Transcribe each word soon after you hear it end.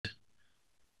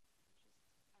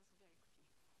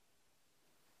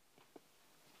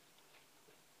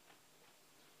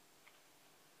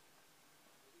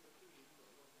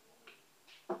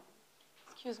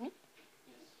Excuse me?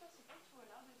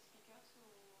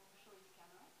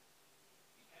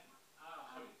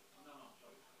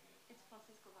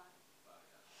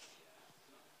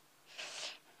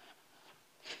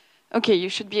 Okay, you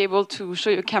should be able to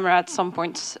show your camera at some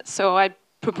point. So I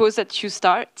propose that you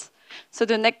start. So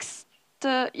the next,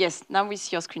 yes, now we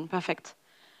see your screen, perfect.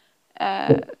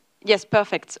 Yes,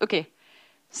 perfect, okay.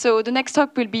 So the next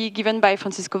talk will be given by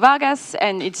Francisco Vargas,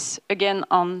 and it's again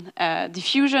on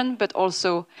diffusion, but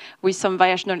also with some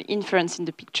variational inference in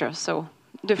the picture. So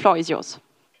the floor is yours.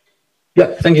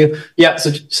 Yeah, thank you. Yeah,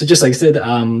 so just like I said,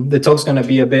 the talk's going to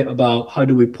be a bit about how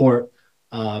do we port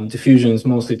diffusions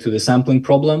mostly to the sampling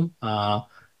problem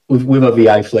with a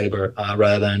VI flavor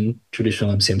rather than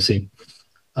traditional MCMC.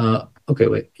 Okay,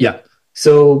 wait, yeah.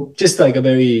 So just like a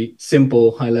very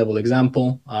simple high-level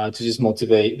example to just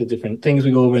motivate the different things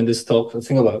we go over in this talk. Let's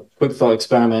think of a quick thought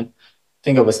experiment.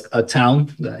 Think of a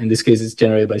town, in this case it's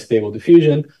generated by stable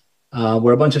diffusion,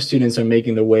 where a bunch of students are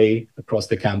making their way across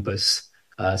the campus.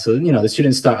 So, the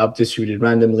students start up distributed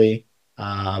randomly,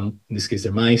 in this case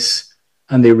they're mice,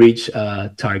 and they reach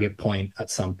a target point at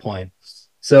some point.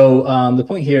 So the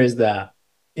point here is that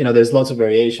there's lots of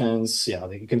variations.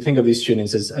 You can think of these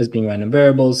students as being random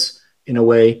variables in a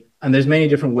way, and there's many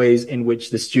different ways in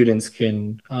which the students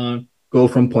can go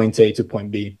from point A to point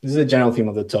B. This is a general theme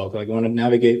of the talk. Like, we want to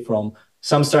navigate from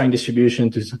some starting distribution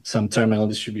to some terminal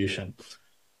distribution.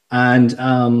 And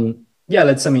what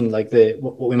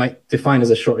we might define as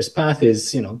a shortest path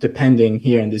is, depending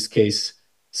here in this case,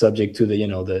 subject to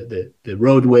the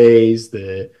roadways,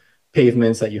 the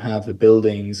pavements that you have, the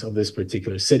buildings of this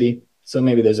particular city. So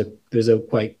maybe there's a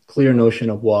quite clear notion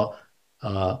of what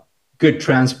good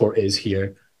transport is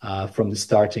here from the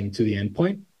starting to the end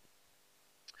point.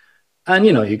 And,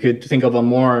 you could think of a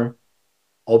more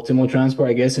optimal transport,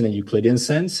 I guess, in a Euclidean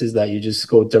sense, is that you just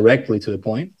go directly to the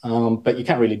point. But you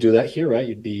can't really do that here, right?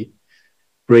 You'd be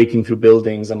breaking through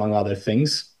buildings, among other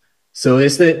things. So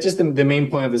it's the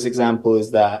main point of this example is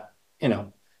that,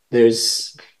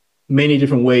 there's many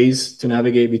different ways to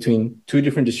navigate between two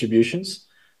different distributions.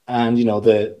 And,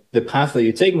 the path that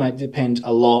you take might depend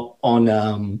a lot on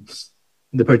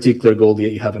the particular goal that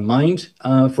you have in mind.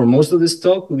 For most of this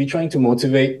talk, we'll be trying to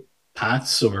motivate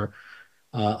paths or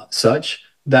such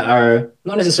that are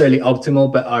not necessarily optimal,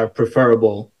 but are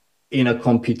preferable in a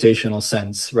computational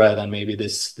sense rather than maybe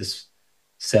this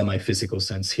semi-physical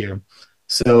sense here.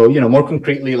 So, more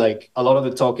concretely, like, a lot of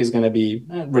the talk is going to be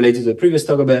related to the previous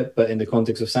talk a bit, but in the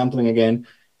context of sampling again,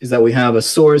 is that we have a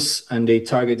source and a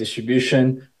target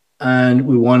distribution, and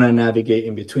we want to navigate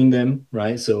in between them,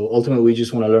 right? So ultimately, we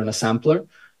just want to learn a sampler.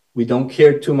 We don't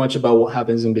care too much about what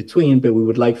happens in between, but we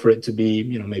would like for it to be,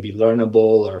 maybe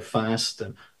learnable or fast,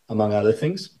 among other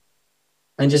things.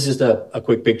 And just a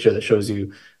quick picture that shows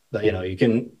you that, you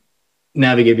can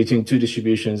navigate between two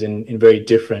distributions in very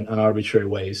different and arbitrary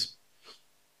ways.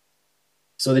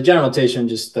 So the general notation,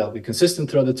 just that'll be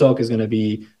consistent throughout the talk, is going to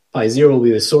be pi 0 will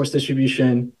be the source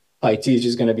distribution, pi t is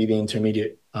just going to be the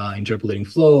intermediate interpolating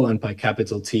flow, and pi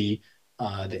capital T,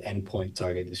 the endpoint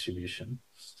target distribution.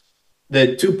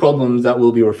 The two problems that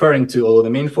we'll be referring to, although the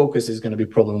main focus is going to be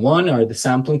problem 1, are the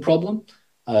sampling problem.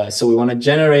 So we want to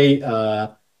generate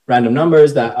random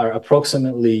numbers that are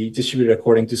approximately distributed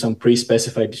according to some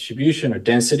pre-specified distribution or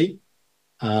density.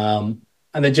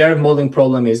 And the generative modeling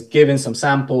problem is, given some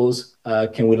samples,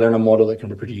 can we learn a model that can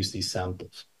reproduce these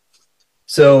samples?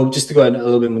 So just to go a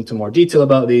little bit into more detail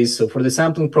about these. So for the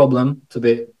sampling problem, it's a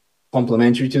bit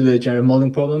complementary to the generative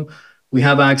modeling problem. We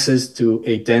have access to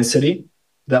a density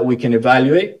that we can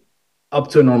evaluate up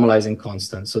to a normalizing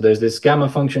constant. So there's this gamma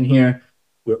function here.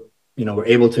 We're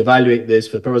able to evaluate this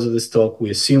for the purpose of this talk. We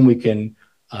assume we can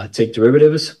take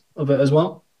derivatives of it as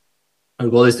well. Our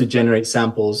goal is to generate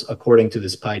samples according to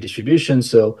this pi distribution.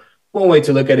 So one way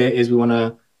to look at it is we want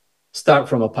to start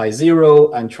from a pi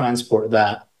 0 and transport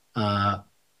that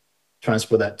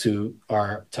to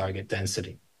our target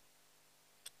density.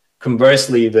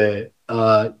 Conversely, the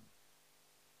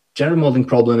general modeling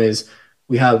problem is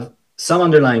we have some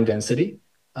underlying density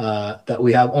that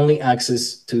we have only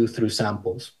access to through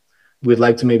samples. We'd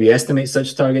like to maybe estimate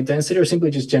such target density or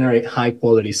simply just generate high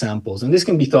quality samples. And this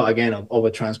can be thought again of a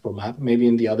transport map, maybe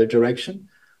in the other direction.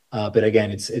 But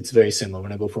again, it's very similar. We're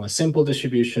going to go from a simple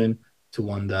distribution to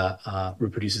one that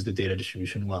reproduces the data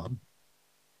distribution well.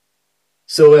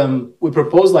 So we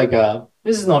propose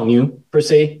this is not new per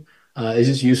se. It's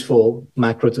just useful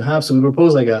macro to have. So we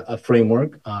propose a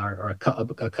framework or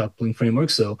a coupling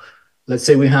framework. So let's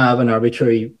say we have an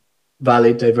arbitrary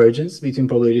valid divergence between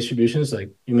probability distributions.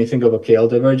 Like, you may think of a KL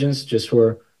divergence just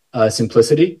for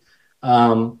simplicity.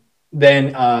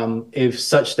 then if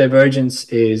such divergence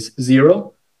is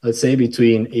 0, let's say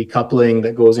between a coupling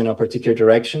that goes in a particular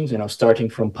direction, starting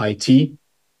from pi t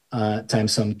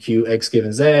times some qx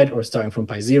given z, or starting from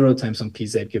pi 0 times some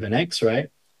pz given x, right?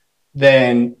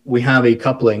 Then we have a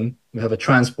coupling, we have a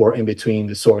transport in between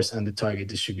the source and the target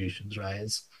distributions, right?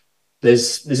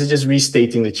 This is just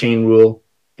restating the chain rule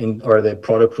or the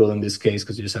product rule in this case,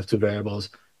 because you just have two variables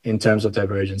in terms of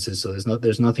divergences. So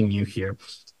there's nothing new here.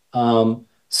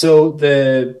 So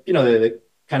the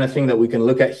kind of thing that we can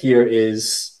look at here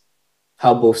is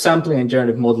how both sampling and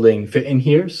generative modeling fit in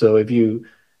here. So if you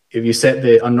set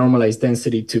the unnormalized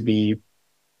density to be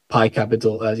pi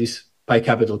capital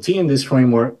T in this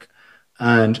framework,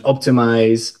 and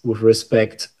optimize with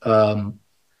respect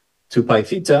to pi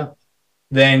theta,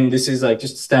 then this is like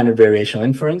just standard variational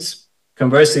inference.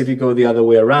 Conversely, if you go the other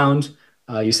way around,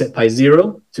 you set pi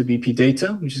 0 to be p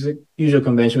data, which is a usual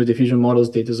convention with diffusion models.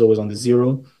 Data is always on the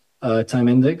 0 time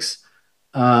index,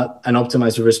 and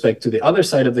optimize with respect to the other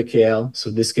side of the KL. So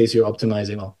in this case, you're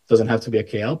optimizing, well, it doesn't have to be a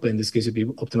KL, but in this case, you'd be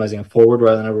optimizing a forward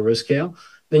rather than a reverse KL.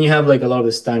 Then you have like a lot of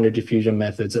the standard diffusion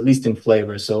methods, at least in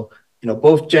flavor. So,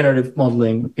 both generative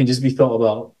modeling can just be thought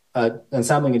about, and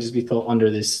sampling can just be thought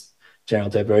under this general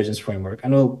divergence framework.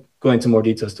 And we'll go into more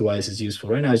details to why this is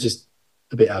useful. Right now, it's just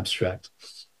a bit abstract.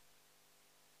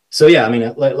 So yeah, I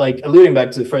mean, like alluding back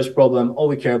to the first problem, all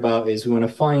we care about is we want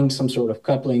to find some sort of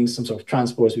couplings, some sort of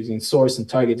transports between source and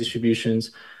target distributions,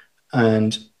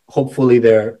 and hopefully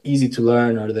they're easy to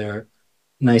learn or they're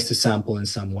nice to sample in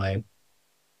some way.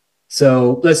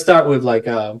 So let's start with like,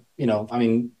 I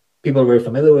mean, people are very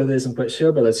familiar with this, I'm quite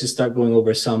sure, but let's just start going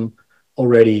over some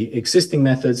already existing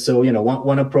methods. So,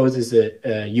 one approach is the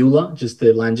EULA, just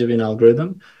the Langevin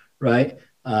algorithm, right?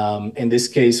 In this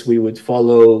case, we would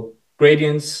follow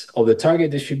gradients of the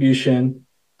target distribution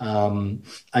and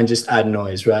just add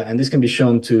noise, right? And this can be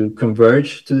shown to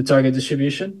converge to the target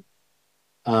distribution.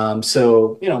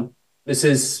 So, this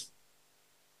is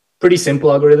pretty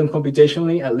simple algorithm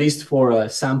computationally. At least for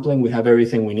sampling, we have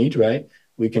everything we need, right?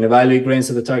 We can evaluate gradients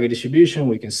of the target distribution.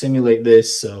 We can simulate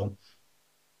this. So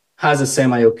has a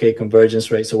semi-okay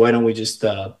convergence rate. So why don't we just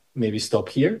maybe stop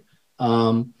here?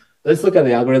 Let's look at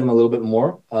the algorithm a little bit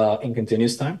more in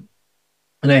continuous time.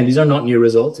 And again, these are not new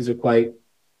results. These are quite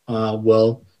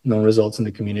well-known results in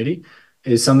the community.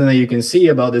 Is something that you can see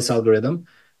about this algorithm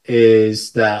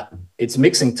is that it's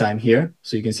mixing time here.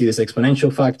 So you can see this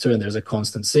exponential factor and there's a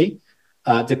constant C.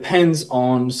 Depends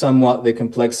on somewhat the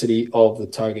complexity of the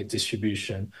target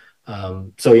distribution.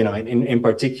 So, in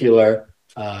particular,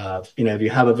 if you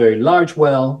have a very large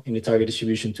well in the target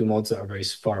distribution, two modes that are very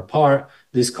far apart,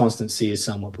 this constant C is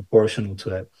somewhat proportional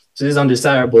to it. So this is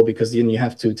undesirable because then you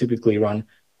have to typically run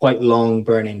quite long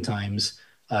burn-in times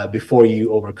before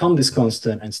you overcome this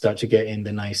constant and start to get in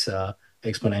the nice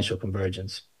exponential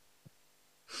convergence.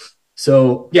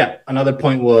 So yeah, another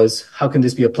point was, how can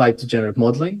this be applied to generative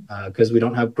modeling? Because we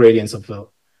don't have gradients of the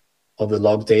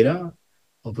log data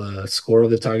of a score of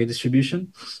the target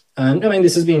distribution. And I mean,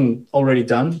 this has been already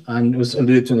done and it was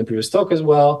alluded to in the previous talk as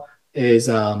well, is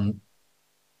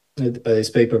this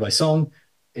paper by Song,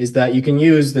 is that you can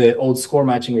use the old score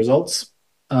matching results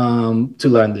to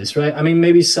learn this, right? I mean,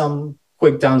 maybe some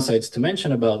quick downsides to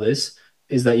mention about this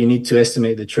is that you need to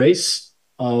estimate the trace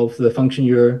of the function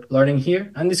you're learning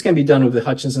here. And this can be done with the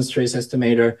Hutchinson's trace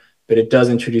estimator, but it does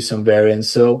introduce some variance.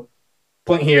 So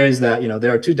point here is that,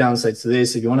 there are two downsides to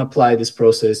this. If you want to apply this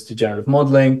process to generative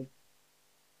modeling,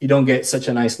 you don't get such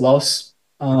a nice loss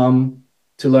to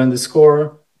learn the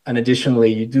score. And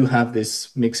additionally, you do have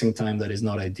this mixing time that is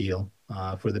not ideal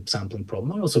for the sampling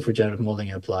problem, and also for generative modeling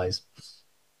it applies.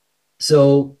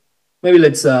 So maybe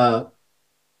let's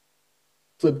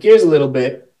flip gears a little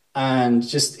bit and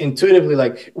just intuitively,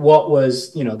 like, what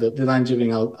was, the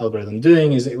Langevin algorithm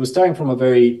doing is it was starting from a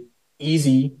very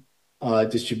easy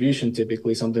distribution,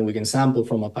 typically something we can sample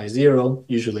from a pi 0,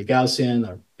 usually Gaussian,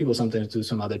 or people sometimes do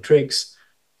some other tricks.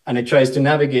 And it tries to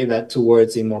navigate that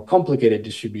towards a more complicated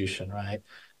distribution, right?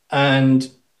 And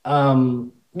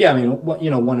yeah, I mean,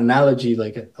 one analogy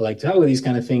like I like to have with these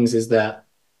kind of things is that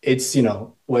it's,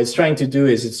 what it's trying to do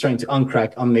is it's trying to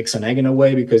uncrack, unmix an egg in a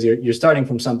way, because you're starting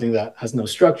from something that has no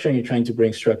structure and you're trying to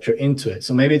bring structure into it.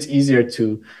 So maybe it's easier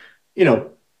to,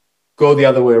 go the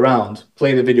other way around,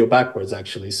 play the video backwards,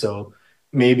 actually. So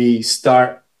maybe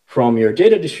start from your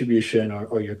data distribution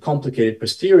or your complicated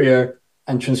posterior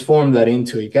and transform that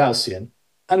into a Gaussian,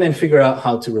 and then figure out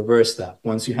how to reverse that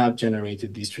once you have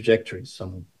generated these trajectories.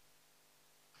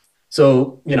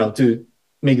 So, to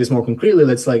make this more concretely,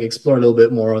 let's explore a little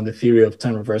bit more on the theory of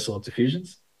time reversal of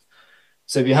diffusions.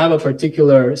 So if you have a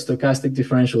particular stochastic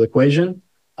differential equation,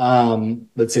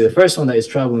 let's say the first one that is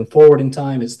traveling forward in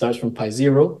time, it starts from pi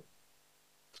 0.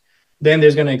 Then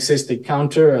there's going to exist a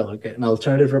counter, like an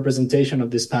alternative representation of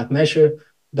this path measure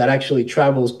that actually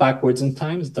travels backwards in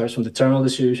time. It starts from the terminal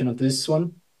distribution of this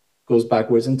one, goes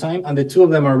backwards in time. And the two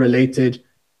of them are related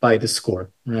by the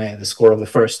score, right? The score of the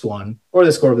first one or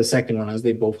the score of the second one, as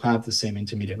they both have the same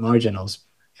intermediate marginals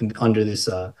under this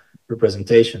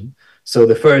representation. So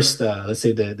the first, let's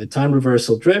say the time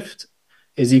reversal drift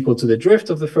is equal to the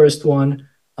drift of the first one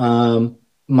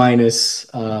minus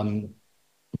the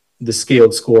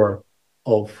scaled score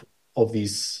of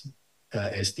these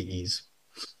SDEs.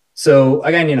 So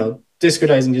again,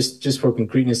 discretizing just for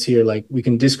concreteness here, like we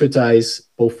can discretize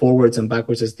both forwards and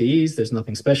backwards SDEs. There's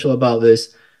nothing special about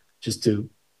this, just to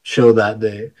show that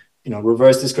the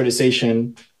reverse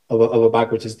discretization of a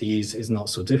backwards SDEs is not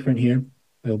so different here.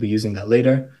 We'll be using that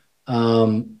later.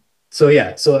 So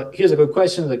here's a good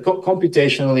question. Like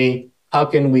computationally, how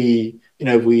can we,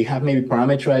 if we have maybe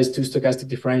parameterized two stochastic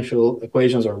differential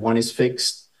equations, or one is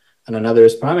fixed and another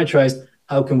is parameterized,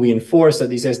 how can we enforce that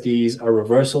these SDEs are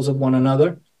reversals of one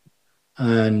another?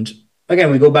 And again,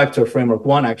 we go back to our framework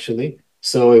 1, actually.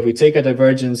 So if we take a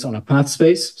divergence on a path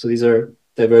space, so these are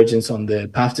divergence on the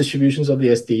path distributions of the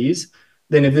SDEs,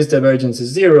 then if this divergence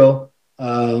is 0,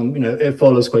 it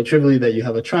follows quite trivially that you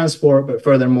have a transport, but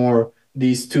furthermore,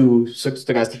 these two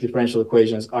stochastic differential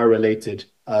equations are related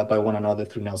by one another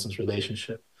through Nelson's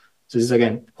relationship. So this is,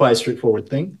 again, quite a straightforward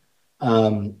thing.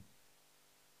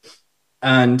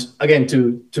 And again,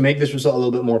 to make this result a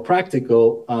little bit more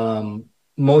practical,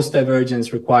 most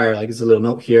divergence require, like it's a little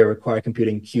note here, require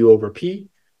computing Q over P,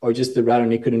 or just the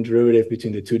Radon-Nikodym derivative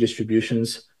between the two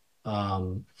distributions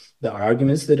that are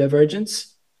arguments to the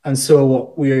divergence. And so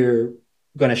what we're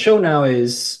going to show now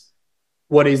is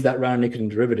what is that Radon-Nikodym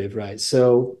derivative, right?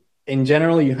 So in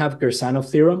general, you have Kirsanov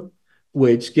theorem,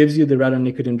 which gives you the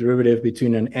Radon-Nikodym derivative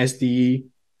between an SDE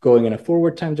going in a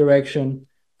forward time direction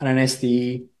and an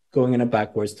SDE going in a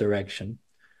backwards direction.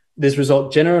 This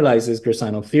result generalizes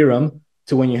Kirsanov theorem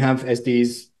to when you have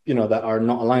SDs, that are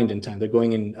not aligned in time. They're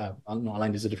going in, not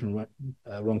aligned is a different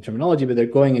wrong terminology, but they're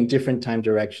going in different time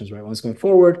directions, right? One's going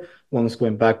forward, one's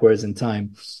going backwards in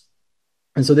time.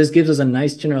 And so this gives us a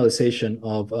nice generalization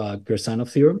of Kirsanov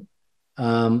theorem,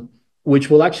 which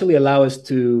will actually allow us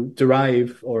to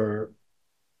derive, or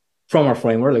from our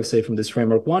framework, let's say from this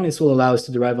framework 1, this will allow us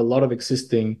to derive a lot of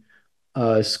existing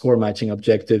score matching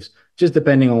objectives, just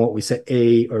depending on what we set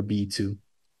A or B to.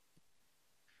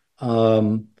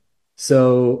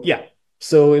 So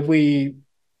if we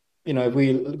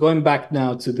going back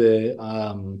now to the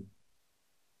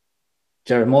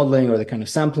generative modeling, or the kind of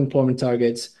sampling performance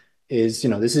targets, is,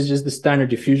 this is just the standard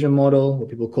diffusion model, what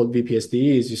people call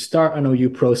VPSDE, is you start an OU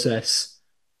process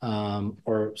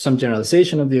or some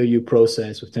generalization of the OU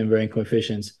process with time varying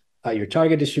coefficients at your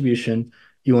target distribution.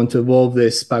 You want to evolve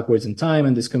this backwards in time,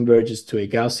 and this converges to a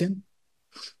Gaussian.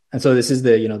 And so this is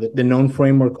the known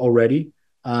framework already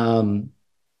from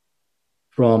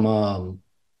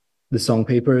the Song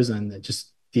papers, and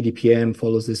just DDPM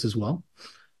follows this as well.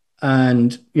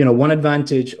 And one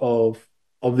advantage of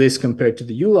this compared to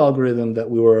the Yule algorithm that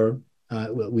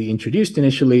we introduced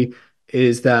initially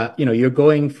is that you're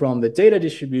going from the data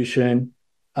distribution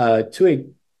to a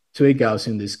Gaussian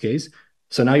in this case.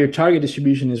 So now your target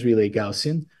distribution is really a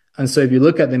Gaussian. And so if you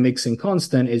look at the mixing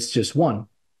constant, it's just 1,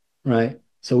 right?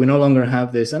 So we no longer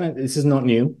have this, and this is not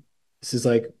new. This is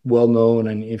like well known.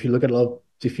 And if you look at a lot of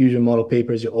diffusion model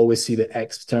papers, you always see the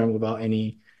X term without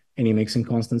any mixing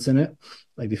constants in it,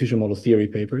 like diffusion model theory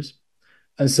papers.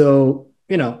 And so,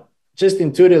 just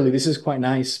intuitively, this is quite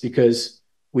nice because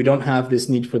we don't have this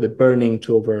need for the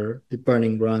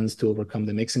burning runs to overcome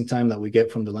the mixing time that we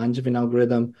get from the Langevin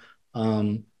algorithm.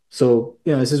 So,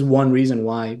 this is one reason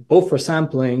why, both for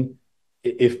sampling,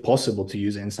 if possible to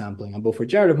use in sampling, and both for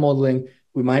generative modeling,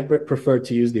 we might prefer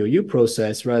to use the OU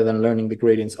process rather than learning the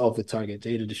gradients of the target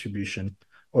data distribution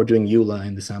or doing EULA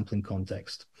in the sampling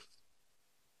context.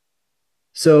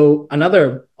 So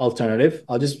another alternative,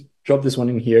 I'll just drop this one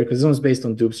in here because this one's based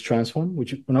on Dub's transform,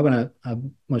 which we're not going to have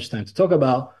much time to talk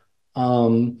about.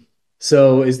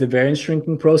 So is the variance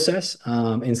shrinking process.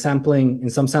 In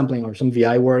some sampling or some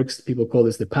VI works, people call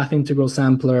this the path integral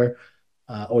sampler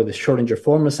or the Schrodinger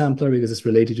formula sampler because it's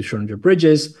related to Schrodinger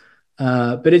bridges.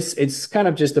 But it's kind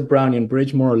of just a Brownian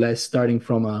bridge, more or less, starting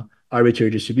from an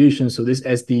arbitrary distribution. So this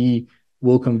SDE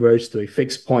will converge to a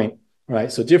fixed point,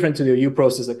 right? So different to the OU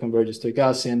process that converges to a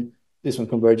Gaussian, this one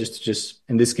converges to just,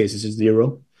 in this case, it's just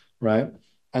 0, right?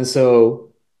 And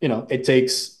so, it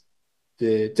takes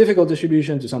the difficult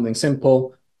distribution to something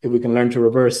simple. If we can learn to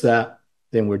reverse that,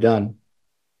 then we're done,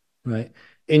 right?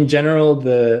 in general,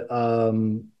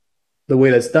 the way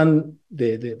that's done,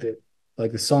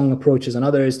 like the Song approaches and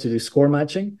others to do score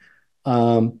matching.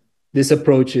 This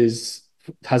approach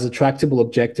has a tractable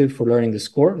objective for learning the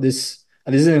score. This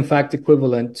is in fact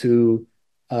equivalent to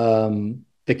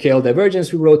the KL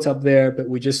divergence we wrote up there, but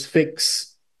we just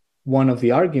fix one of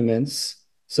the arguments.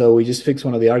 So we just fix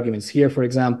one of the arguments here. For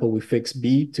example, we fix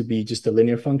B to be just a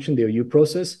linear function, the OU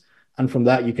process. And from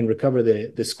that, you can recover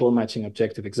the score matching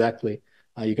objective exactly.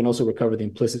 You can also recover the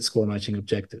implicit score matching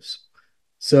objectives.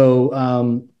 So,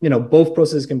 both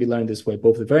processes can be learned this way,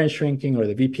 both the variance shrinking or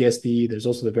the VPSD. There's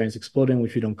also the variance exploding,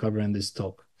 which we don't cover in this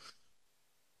talk.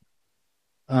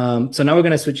 So now we're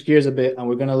going to switch gears a bit and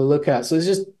we're going to look at, so this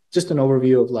is just an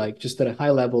overview of like, just at a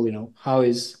high level, how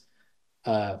is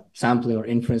sampling or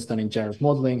inference done in generative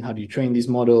modeling? How do you train these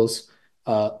models?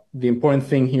 The important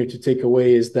thing here to take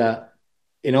away is that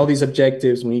in all these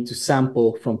objectives, we need to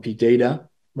sample from P data,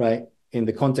 right? In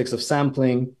the context of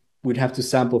sampling, we'd have to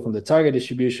sample from the target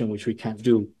distribution, which we can't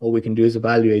do. All we can do is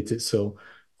evaluate it. So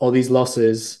all these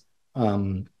losses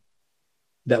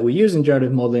that we use in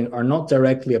generative modeling are not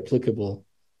directly applicable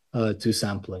to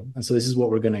sampling. And so this is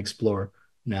what we're going to explore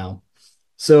now.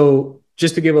 So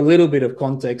just to give a little bit of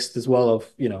context as well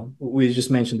of, we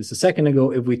just mentioned this a second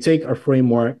ago, if we take our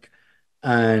framework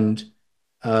and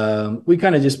we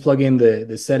kind of just plug in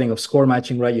the setting of score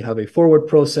matching, right? You have a forward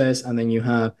process, and then you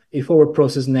have a forward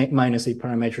process minus a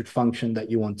parametric function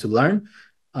that you want to learn.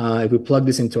 If we plug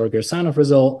this into our Gersanov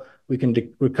result, we can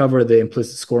recover the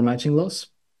implicit score matching loss.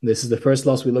 This is the first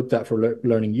loss we looked at for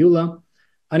learning EULA.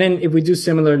 And then if we do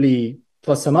similarly,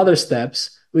 plus some other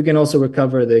steps, we can also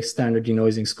recover the standard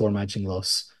denoising score matching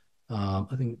loss.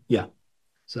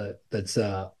 So that's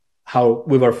how,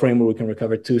 with our framework, we can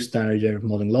recover 2 standard generative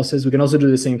modeling losses. We can also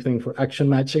do the same thing for action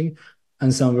matching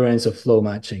and some variants of flow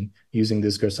matching using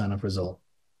this Gersanov result.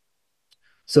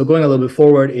 So going a little bit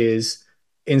forward is,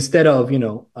 instead of,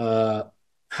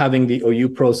 having the OU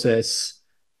process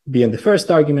be in the first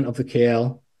argument of the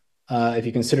KL, if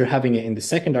you consider having it in the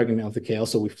second argument of the KL,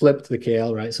 so we flipped the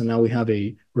KL, right? So now we have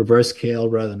a reverse KL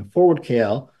rather than a forward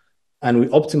KL, and we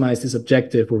optimize this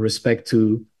objective with respect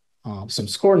to some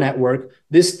score network.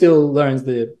 This still learns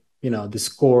the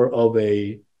score of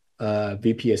a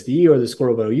VPSD or the score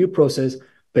of an OU process,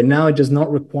 but now it does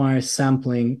not require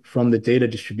sampling from the data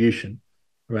distribution,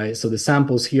 right? So the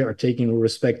samples here are taken with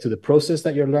respect to the process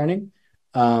that you're learning,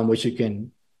 which you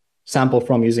can sample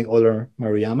from using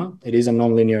Euler-Maruyama. It is a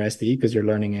nonlinear SDE because you're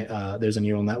learning it. There's a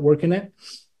neural network in it.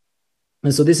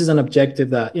 And so this is an objective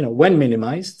that, when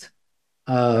minimized,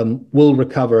 will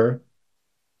recover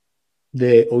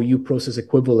the OU process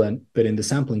equivalent, but in the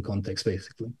sampling context,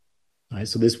 basically. All right,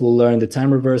 so this will learn the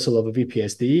time reversal of a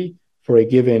VPSD for a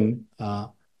given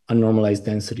unnormalized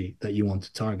density that you want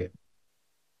to target.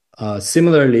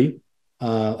 Similarly,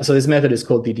 so this method is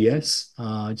called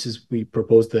DDS, which is, we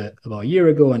proposed it about a year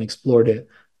ago and explored it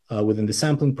within the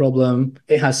sampling problem.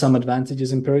 It has some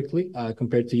advantages empirically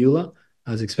compared to EULA,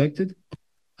 as expected.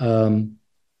 And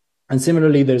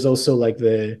similarly, there's also like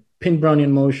the pin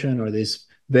Brownian motion, or this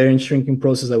variance shrinking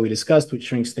process that we discussed, which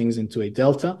shrinks things into a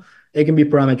delta. It can be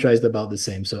parameterized about the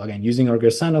same. So again, using our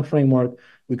Gersanov framework,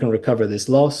 we can recover this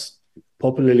loss.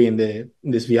 Popularly in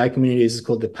this VI community, this is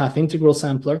called the path integral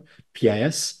sampler,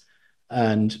 PIS,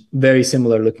 and very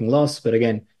similar looking loss. But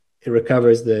again, it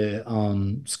recovers the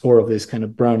score of this kind of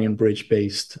Brownian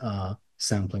bridge-based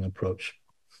sampling approach.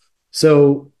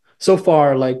 So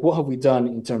far, like, what have we done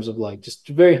in terms of like just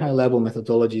very high level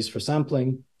methodologies for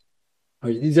sampling?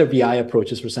 These are VI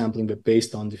approaches for sampling, but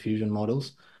based on diffusion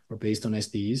models or based on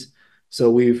SDEs.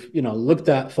 So we've looked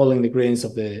at following the gradients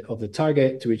of the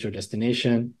target to reach our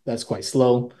destination. That's quite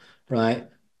slow, right?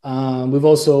 We've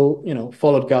also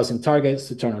followed Gaussian targets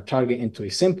to turn our target into a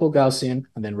simple Gaussian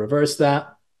and then reverse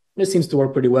that. This seems to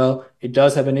work pretty well. It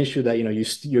does have an issue that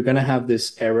you're going to have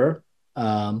this error,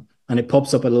 and it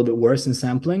pops up a little bit worse in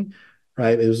sampling.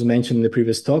 Right, it was mentioned in the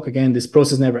previous talk. Again, this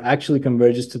process never actually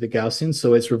converges to the Gaussian,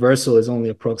 so its reversal is only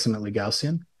approximately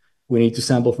Gaussian. We need to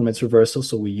sample from its reversal,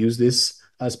 so we use this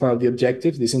as part of the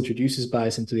objective. This introduces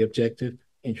bias into the objective,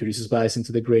 introduces bias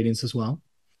into the gradients as well.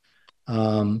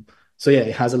 So yeah,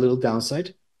 it has a little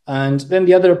downside. And then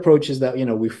the other approach is that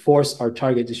we force our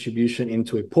target distribution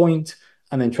into a point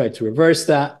and then try to reverse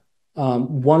that.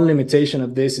 One limitation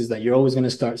of this is that you're always going to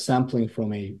start sampling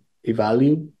from a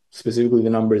value, specifically the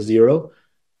number 0,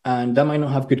 and that might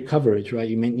not have good coverage, right?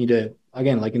 You may need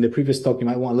again, like in the previous talk, you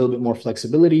might want a little bit more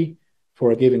flexibility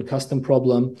for a given custom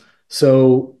problem.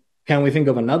 So can we think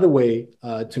of another way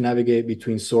to navigate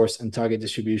between source and target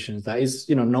distributions that is,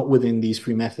 not within these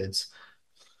 3 methods?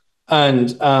 And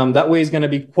that way is going to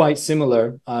be quite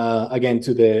similar, again,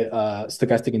 to the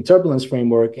stochastic interpolance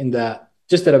framework, in that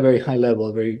just at a very high level,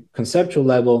 a very conceptual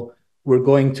level, we're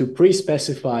going to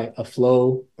pre-specify a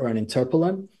flow or an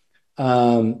interpolant.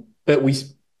 But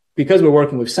because we're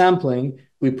working with sampling,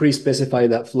 we pre-specify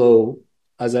that flow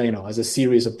as a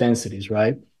series of densities,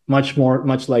 right? Much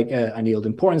like an yield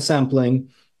importance sampling,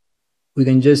 we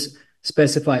can just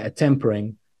specify a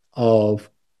tempering of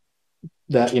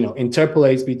that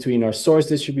interpolates between our source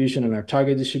distribution and our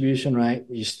target distribution, right?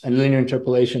 And linear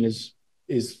interpolation is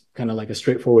kind of like a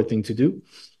straightforward thing to do,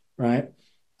 right?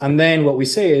 And then what we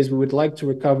say is we would like to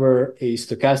recover a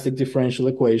stochastic differential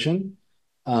equation,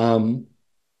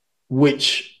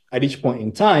 which at each point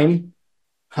in time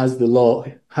has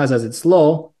as its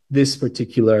law this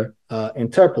particular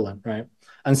interpolant, right?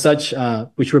 And such,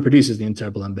 which reproduces the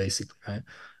interpolant basically, right?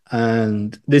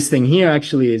 And this thing here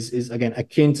actually is again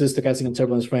akin to stochastic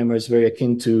interpolance framework. It's very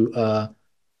akin to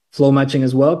flow matching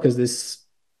as well, because this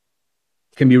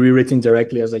can be rewritten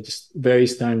directly as like just very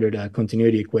standard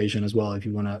continuity equation as well if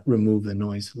you want to remove the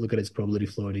noise. Look at its probability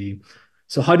flow D.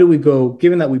 So how do we go,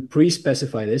 given that we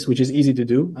pre-specify this, which is easy to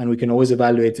do, and we can always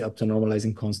evaluate it up to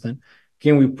normalizing constant,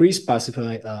 can we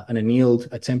pre-specify an annealed,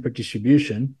 a tempered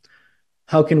distribution?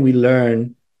 How can we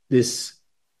learn this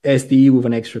SDE with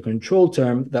an extra control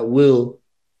term that will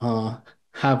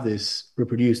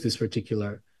reproduce this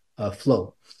particular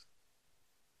flow?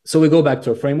 So we go back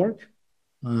to our framework.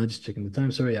 Just checking the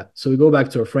time, sorry, yeah. So we go back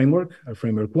to our framework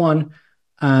 1,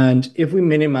 and if we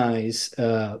minimize,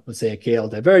 let's say a KL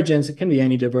divergence, it can be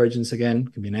any divergence again,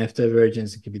 it can be an F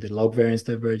divergence, it can be the log variance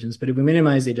divergence, but if we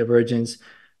minimize the divergence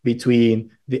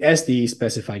between the SDE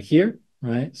specified here,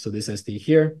 right? So this SDE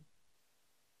here,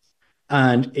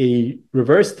 and a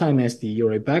reverse time SDE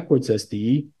or a backwards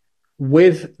SDE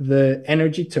with the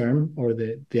energy term or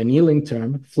the annealing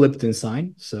term flipped in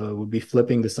sign. So it would be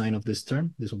flipping the sign of this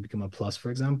term. This will become a plus, for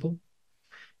example.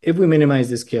 If we minimize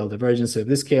this KL divergence, so if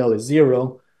this KL is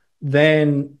 0,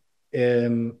 then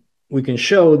we can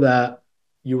show that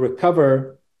you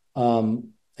recover a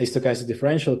stochastic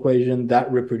differential equation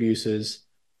that reproduces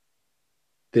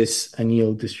this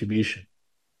annealed distribution,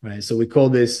 right? So we call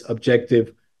this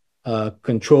objective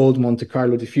controlled Monte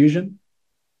Carlo diffusion.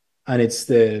 And it's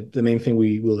the main thing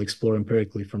we will explore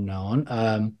empirically from now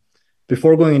on.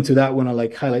 Before going into that, I want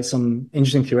to highlight some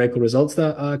interesting theoretical results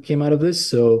that came out of this.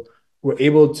 So we're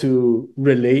able to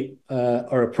relate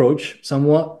our approach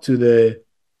somewhat to the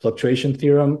fluctuation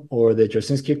theorem or the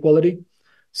Jarzynski equality.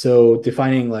 So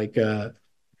defining work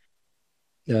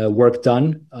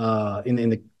done in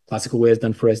the classical way as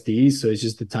done for SDEs. So it's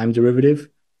just the time derivative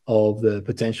of the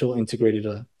potential integrated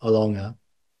along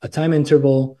a time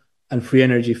interval, and free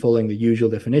energy following the usual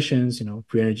definitions.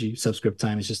 Free energy subscript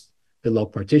time is just the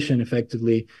log partition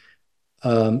effectively.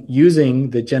 Using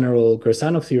the general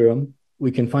Gersanov theorem,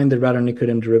 we can find the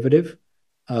Radon-Nikodym derivative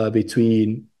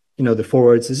between the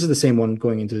forwards. This is the same one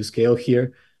going into the scale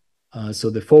here. So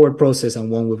the forward process and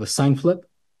one with a sign flip.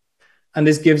 And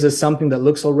this gives us something that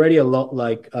looks already a lot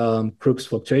like Crookes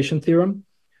fluctuation theorem.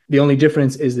 The only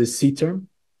difference is the C term,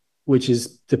 which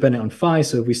is dependent on phi.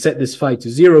 So if we set this phi to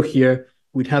 0 here,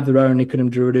 we'd have the Radon-Nikodym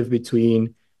derivative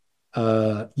between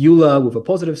EULA with a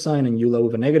positive sign and EULA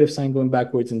with a negative sign going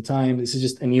backwards in time. This is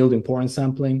just annealed importance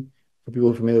sampling for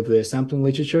people familiar with the sampling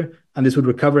literature. And this would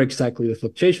recover exactly the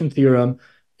fluctuation theorem.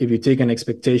 If you take an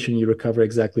expectation, you recover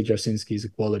exactly Jarzynski's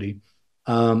equality.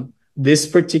 This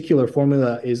particular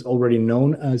formula is already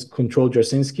known as controlled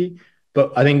Jarzynski,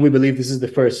 but I think we believe this is the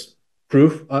first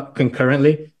proof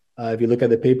concurrently. If you look at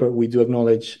the paper, we do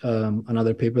acknowledge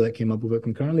another paper that came up with it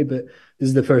concurrently, but this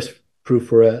is the first proof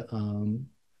for it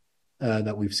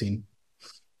that we've seen.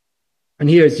 And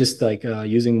here it's just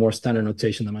using more standard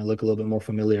notation that might look a little bit more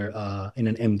familiar in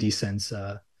an MD sense,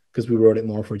 because we wrote it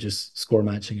more for just score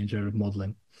matching and generative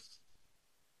modeling.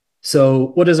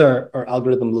 So what does our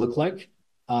algorithm look like?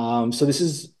 So this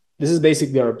is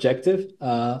basically our objective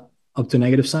up to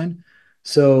negative sign.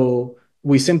 So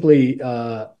we simply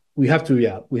we have to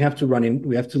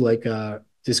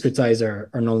discretize our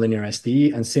nonlinear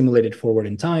SDE and simulate it forward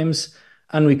in times,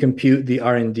 and we compute the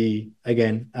R&D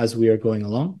again as we are going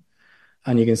along.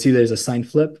 And you can see there's a sign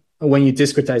flip. When you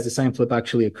discretize, the sign flip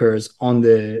actually occurs on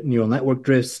the neural network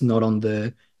drifts, not on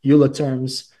the EULA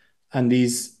terms. And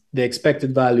the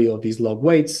expected value of these log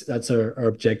weights, that's our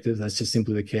objective. That's just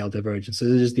simply the KL divergence. So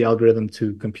this is just the algorithm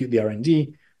to compute the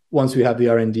R&D. Once we have the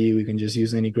R&D, we can just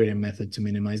use any gradient method to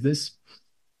minimize this.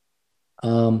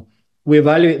 We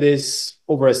evaluate this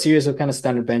over a series of kind of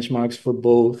standard benchmarks for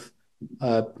both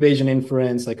Bayesian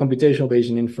inference, like computational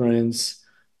Bayesian inference,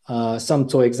 some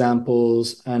toy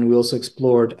examples, and we also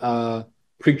explored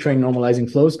pre-trained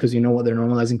normalizing flows because you know what their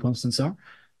normalizing constants are.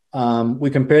 We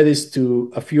compare this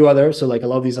to a few others, so like a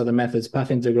lot of these other methods,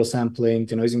 path integral sampling,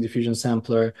 denoising diffusion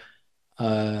sampler,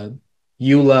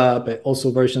 EULA, but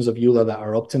also versions of EULA that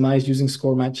are optimized using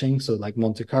score matching, so like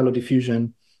Monte Carlo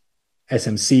diffusion,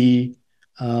 SMC,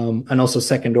 and also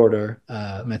second order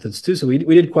methods too. So we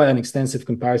did quite an extensive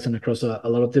comparison across a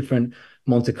lot of different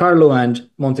Monte Carlo and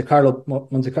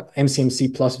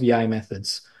MCMC plus VI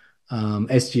methods,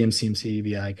 SGMCMC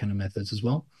VI kind of methods as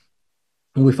well.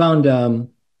 And we found our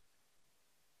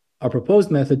proposed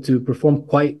method to perform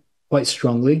quite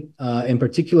strongly. In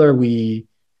particular,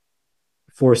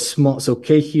 so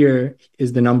K here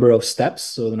is the number of steps,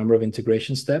 so the number of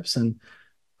integration steps. And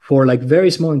for like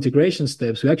very small integration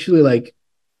steps, we actually like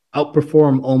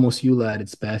outperform almost EULA at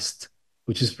its best,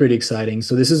 which is pretty exciting.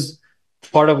 So this is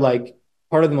part of the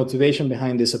motivation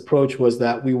behind this approach was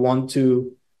that we want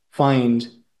to find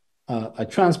a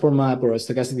transport map or a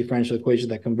stochastic differential equation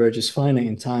that converges finite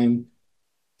in time,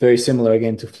 very similar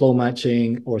again to flow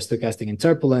matching or stochastic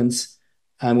interpolance.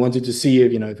 And wanted to see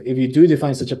if you do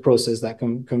define such a process that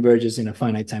converges in a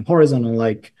finite time horizon,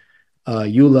 like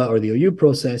EULA or the OU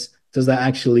process, does that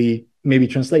actually maybe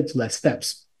translate to less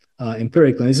steps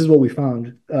empirically? And this is what we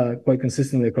found quite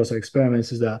consistently across our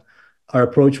experiments, is that our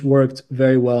approach worked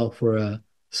very well for a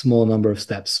small number of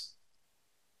steps.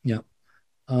 Yeah.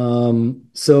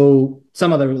 So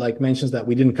some other like mentions that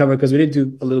we didn't cover, because we did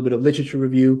do a little bit of literature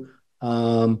review,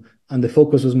 and the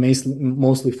focus was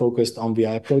mostly focused on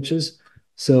VI approaches.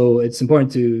 So it's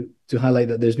important to highlight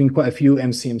that there's been quite a few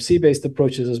MCMC-based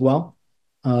approaches as well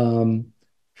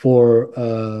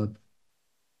for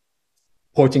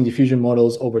porting diffusion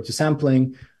models over to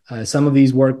sampling. Some of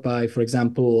these work by, for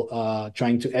example,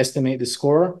 trying to estimate the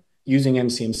score using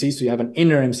MCMC. So you have an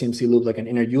inner MCMC loop, like an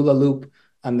inner EULA loop,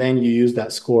 and then you use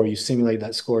that score, you simulate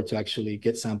that score to actually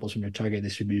get samples from your target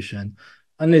distribution.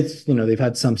 And it's, they've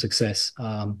had some success.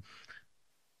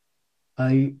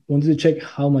 I wanted to check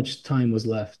how much time was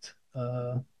left.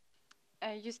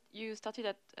 You started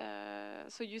at,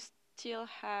 so you still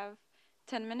have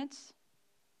 10 minutes?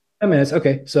 10 minutes,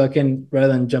 okay. So I can,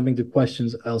 rather than jumping to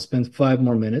questions, I'll spend 5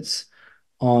 more minutes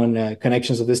on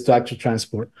connections of this to actual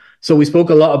transport. So we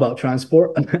spoke a lot about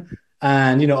transport.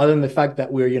 And, other than the fact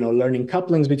that we're, learning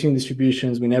couplings between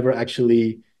distributions, we never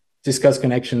actually discuss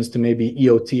connections to maybe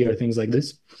EOT or things like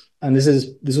this. And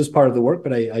this was part of the work,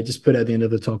 but I just put it at the end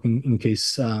of the talk in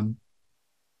case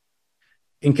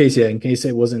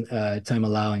it wasn't time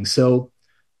allowing. So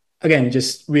again,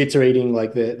 just reiterating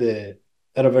like the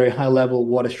at a very high level,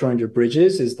 what a Schrodinger bridge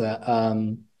is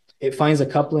that it finds a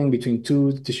coupling between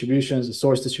two distributions, a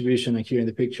source distribution, like here in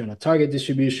the picture, and a target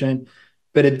distribution,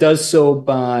 but it does so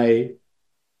by,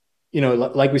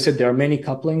 like we said, there are many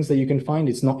couplings that you can find.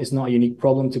 It's not a unique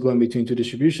problem to go in between two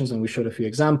distributions, and we showed a few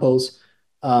examples.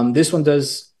 This one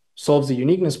solves the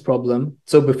uniqueness problem.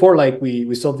 So before, like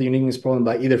we solved the uniqueness problem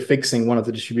by either fixing one of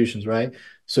the distributions, right?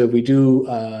 So if we do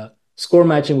score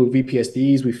matching with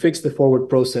VPSDs, we fix the forward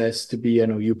process to be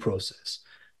an OU process.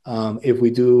 If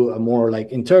we do a more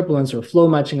like interpolance or flow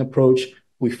matching approach,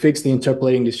 we fix the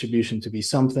interpolating distribution to be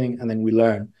something, and then we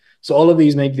learn. So all of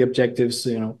these make the objectives,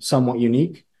 somewhat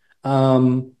unique.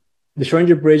 The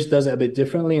Schrodinger bridge does it a bit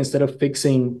differently. Instead of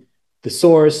fixing the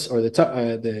source or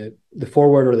the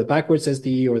forward or the backwards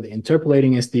SDE or the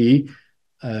interpolating SDE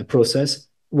process,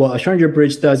 what a Schrodinger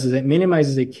bridge does is it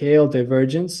minimizes a KL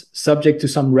divergence subject to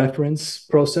some reference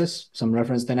process, some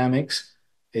reference dynamics.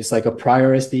 It's like a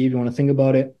prior SDE, if you want to think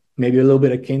about it, maybe a little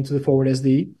bit akin to the forward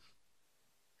SDE.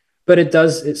 But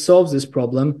it solves this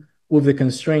problem with the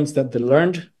constraints that the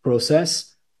learned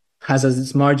process has as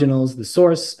its marginals the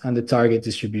source and the target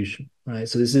distribution, right?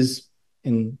 So this is,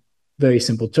 in very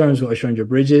simple terms, what a Schrodinger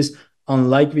bridge is.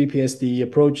 Unlike VPSD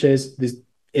approaches, this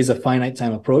is a finite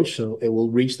time approach, so it will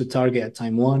reach the target at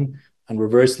time 1, and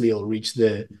reversely, it'll reach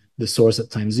the source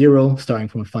at time 0, starting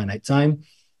from a finite time.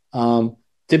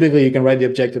 Typically, you can write the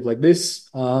objective like this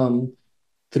through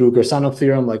Gersanov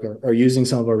theorem, like or using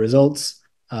some of our results.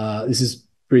 This is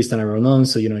pretty standard, well known.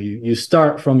 So you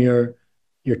start from your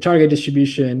target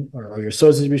distribution or your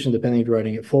source distribution, depending if you're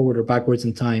writing it forward or backwards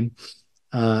in time.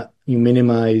 You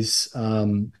minimize.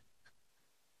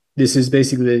 This is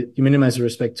basically you minimize with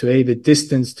respect to the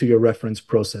distance to your reference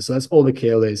process. So that's all the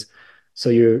KL is. So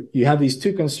you have these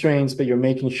two constraints, but you're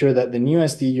making sure that the new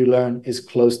SDE you learn is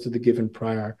close to the given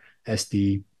prior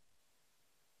SDE.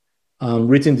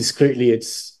 Written discretely,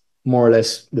 it's more or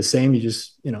less the same. You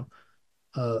just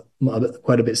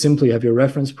quite a bit simpler. You have your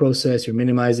reference process, you're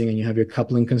minimizing, and you have your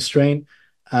coupling constraint.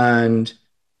 And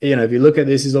if you look at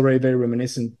this, it's already very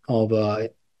reminiscent of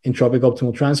entropic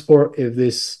optimal transport. If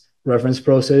this reference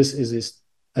process is this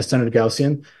a standard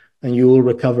Gaussian, and you will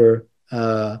recover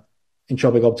entropic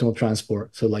optimal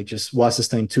transport. So like just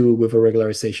Wasserstein 2 with a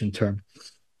regularization term,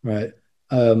 right?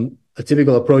 A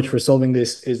typical approach for solving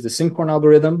this is the Synchron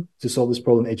algorithm to solve this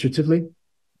problem iteratively.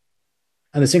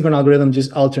 And the Synchron algorithm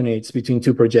just alternates between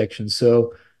two projections.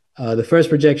 So the first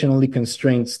projection only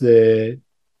constrains the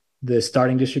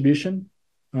starting distribution,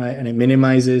 right? And it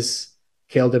minimizes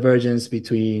KL divergence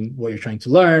between what you're trying to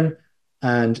learn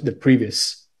and the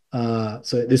previous.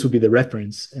 So this would be the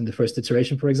reference in the first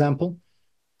iteration, for example.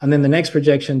 And then the next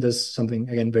projection does something,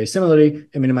 again, very similarly.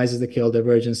 It minimizes the KL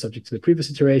divergence subject to the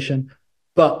previous iteration.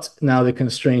 But now the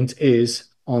constraint is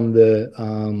on the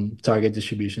target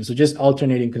distribution. So just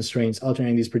alternating constraints,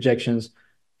 alternating these projections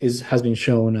has been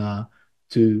shown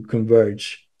to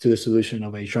converge to the solution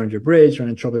of a Schrodinger bridge or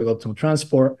an entropic optimal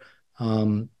transport.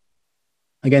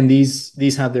 Again,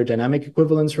 these have their dynamic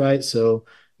equivalents, right? So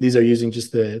these are using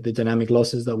just the dynamic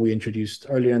losses that we introduced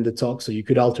earlier in the talk. So you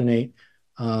could alternate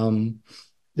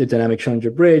the dynamic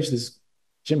Schrodinger bridge, this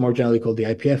is more generally called the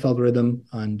IPF algorithm,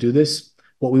 and do this.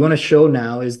 What we want to show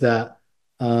now is that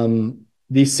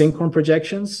these synchron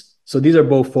projections, so these are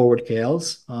both forward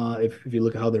KLs. If you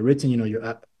look at how they're written, you're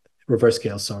at reverse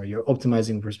KL, sorry, you're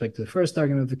optimizing with respect to the first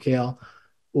argument of the KL.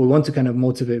 What we want to kind of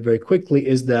motivate very quickly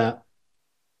is that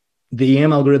the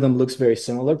EM algorithm looks very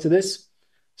similar to this.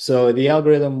 So the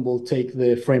algorithm will take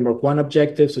the framework 1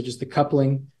 objective, so just the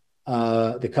coupling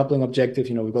objective.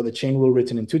 We've got the chain rule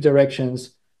written in two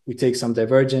directions. We take some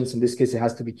divergence. In this case, it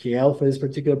has to be KL for this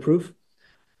particular proof.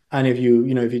 And if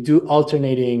you do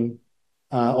alternating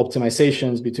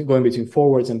optimizations going between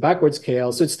forwards and backwards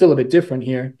KL, so it's still a bit different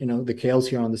here. The KLs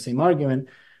here are on the same argument.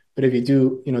 But if you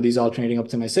do these alternating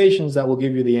optimizations, that will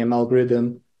give you the EM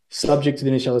algorithm subject to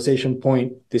the initialization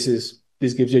point. This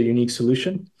gives you a unique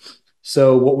solution.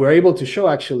 So what we're able to show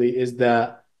actually is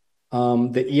that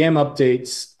the EM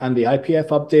updates and the IPF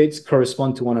updates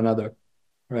correspond to one another,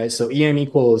 right? So EM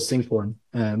equals Synchron,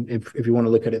 if you want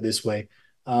to look at it this way.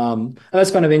 And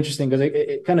that's kind of interesting because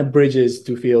it kind of bridges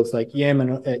two fields. Like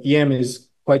EM is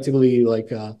quite typically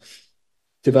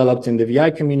developed in the VI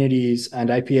communities, and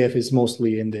IPF is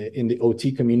mostly in the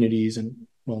OT communities, and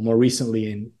more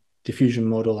recently in diffusion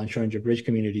model and Schrodinger bridge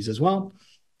communities as well.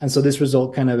 And so this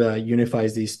result kind of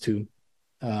unifies these two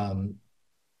different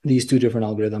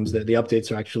algorithms. The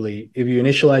updates are actually, if you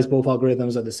initialize both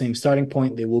algorithms at the same starting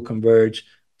point, they will converge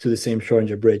to the same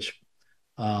Schrodinger bridge.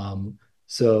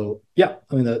 So yeah,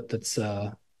 I mean that's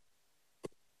it.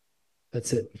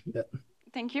 Yeah.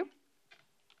 Thank you.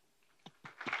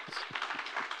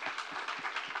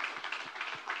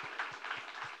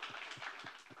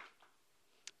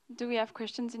 Do we have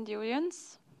questions in the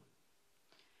audience?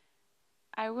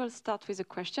 I will start with a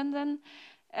question then.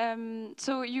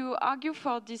 So you argue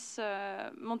for this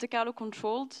Monte Carlo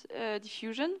controlled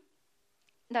diffusion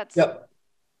that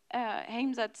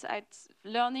aims at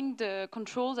learning the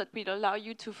controls that will allow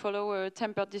you to follow a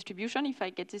tempered distribution, if I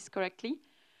get this correctly.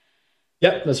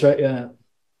 Yeah, that's right, yeah.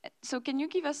 So can you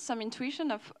give us some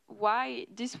intuition of why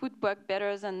this would work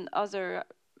better than other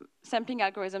sampling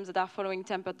algorithms that are following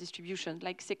tempered distribution,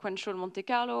 like sequential Monte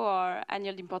Carlo or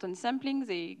annual importance sampling?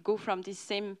 They go from this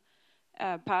same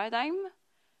paradigm.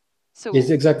 So it's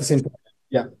exactly the same.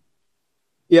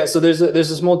 Yeah. So there's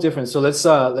a small difference. So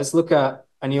let's look at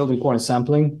annealed importance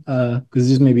sampling because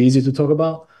this may be easy to talk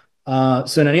about.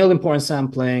 So in annealed importance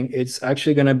sampling, it's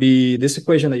actually going to be this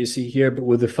equation that you see here, but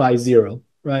with the phi 0,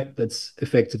 right? That's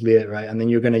effectively it, right? And then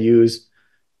you're going to use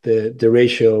the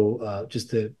ratio,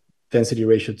 just the density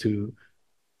ratio to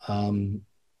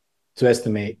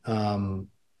estimate the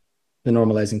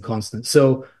normalizing constant.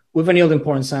 So with annealed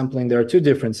importance sampling, there are two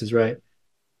differences, right?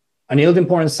 Annealed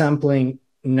importance sampling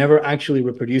never actually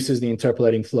reproduces the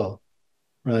interpolating flow,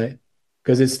 right?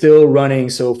 Because it's still running.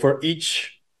 So for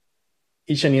each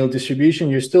annealed distribution,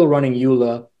 you're still running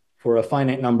EULA for a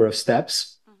finite number of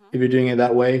steps if you're doing it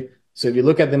that way. So if you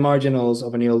look at the marginals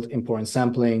of annealed importance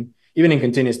sampling, even in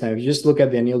continuous time, if you just look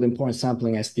at the annealed importance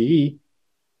sampling SDE,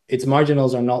 its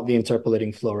marginals are not the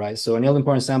interpolating flow, right? So annealed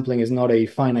importance sampling is not a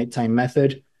finite time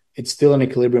method. It's still an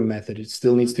equilibrium method. It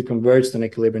still needs to converge to an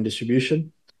equilibrium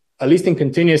distribution. At least in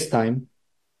continuous time,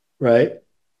 right?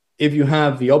 If you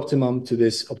have the optimum to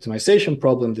this optimization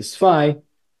problem, this phi,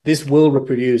 this will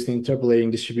reproduce the interpolating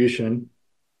distribution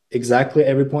exactly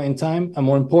every point in time. And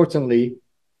more importantly,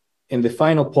 in the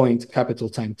final point, capital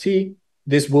time t,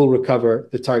 this will recover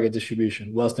the target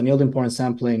distribution, whilst annealed importance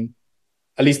sampling,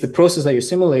 at least the process that you're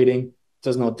simulating,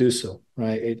 does not do so,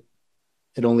 right?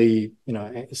 It only,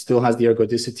 it still has the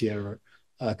ergodicity error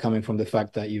coming from the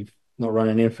fact that you've not run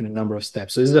an infinite number of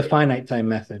steps. So this is a finite time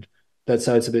method. That's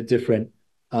how it's a bit different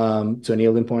to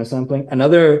annealed importance sampling.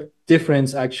 Another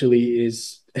difference actually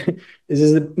is, this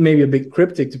is maybe a bit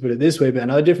cryptic to put it this way, but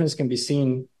another difference can be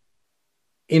seen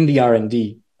in the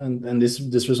R&D. And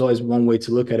this result is one way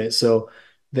to look at it. So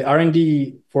the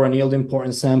R&D for annealed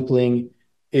importance sampling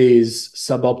is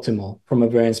suboptimal from a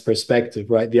variance perspective,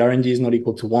 right? The R&D is not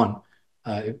equal to 1,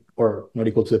 or not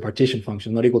equal to the partition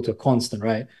function, not equal to a constant,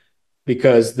 right?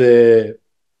 Because the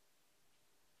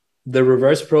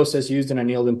reverse process used in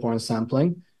annealed importance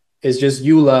sampling is just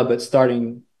EULA, but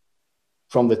starting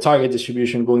from the target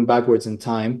distribution going backwards in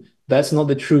time. That's not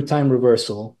the true time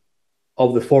reversal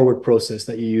of the forward process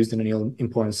that you used in annealed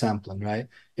importance sampling, right?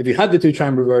 If you had the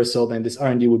 2-time reversal, then this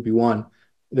R&D would be 1.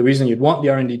 The reason you'd want the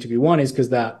R&D to be 1 is because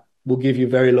that will give you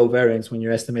very low variance when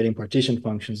you're estimating partition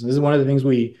functions. And this is one of the things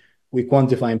we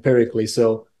quantify empirically.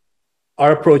 So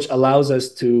our approach allows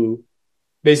us to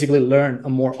basically learn a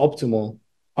more optimal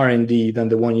R&D than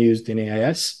the one used in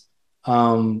AIS.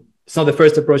 It's not the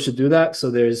first approach to do that. So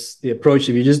there's the approach,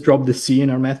 if you just drop the C in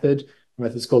our method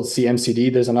is called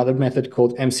CMCD. There's another method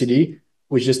called MCD,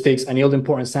 which just takes annealed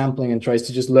importance sampling and tries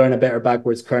to just learn a better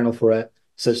backwards kernel for it,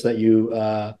 such that you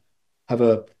have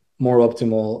a more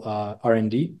optimal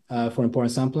R&D for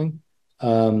importance sampling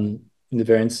in the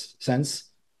variance sense.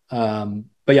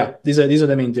 But yeah, these are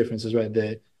the main differences, right?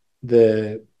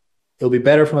 It'll be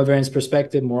better from a variance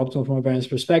perspective, more optimal from a variance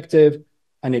perspective,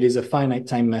 and it is a finite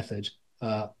time method,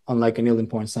 unlike annealed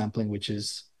importance sampling, which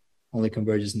is only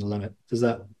converges in the limit. Does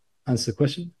that answer the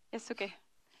question? Yes, okay.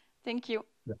 Thank you.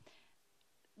 Yeah.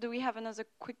 Do we have another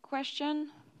quick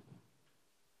question?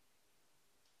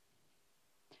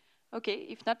 Okay,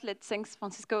 if not, let's thank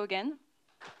Francisco again.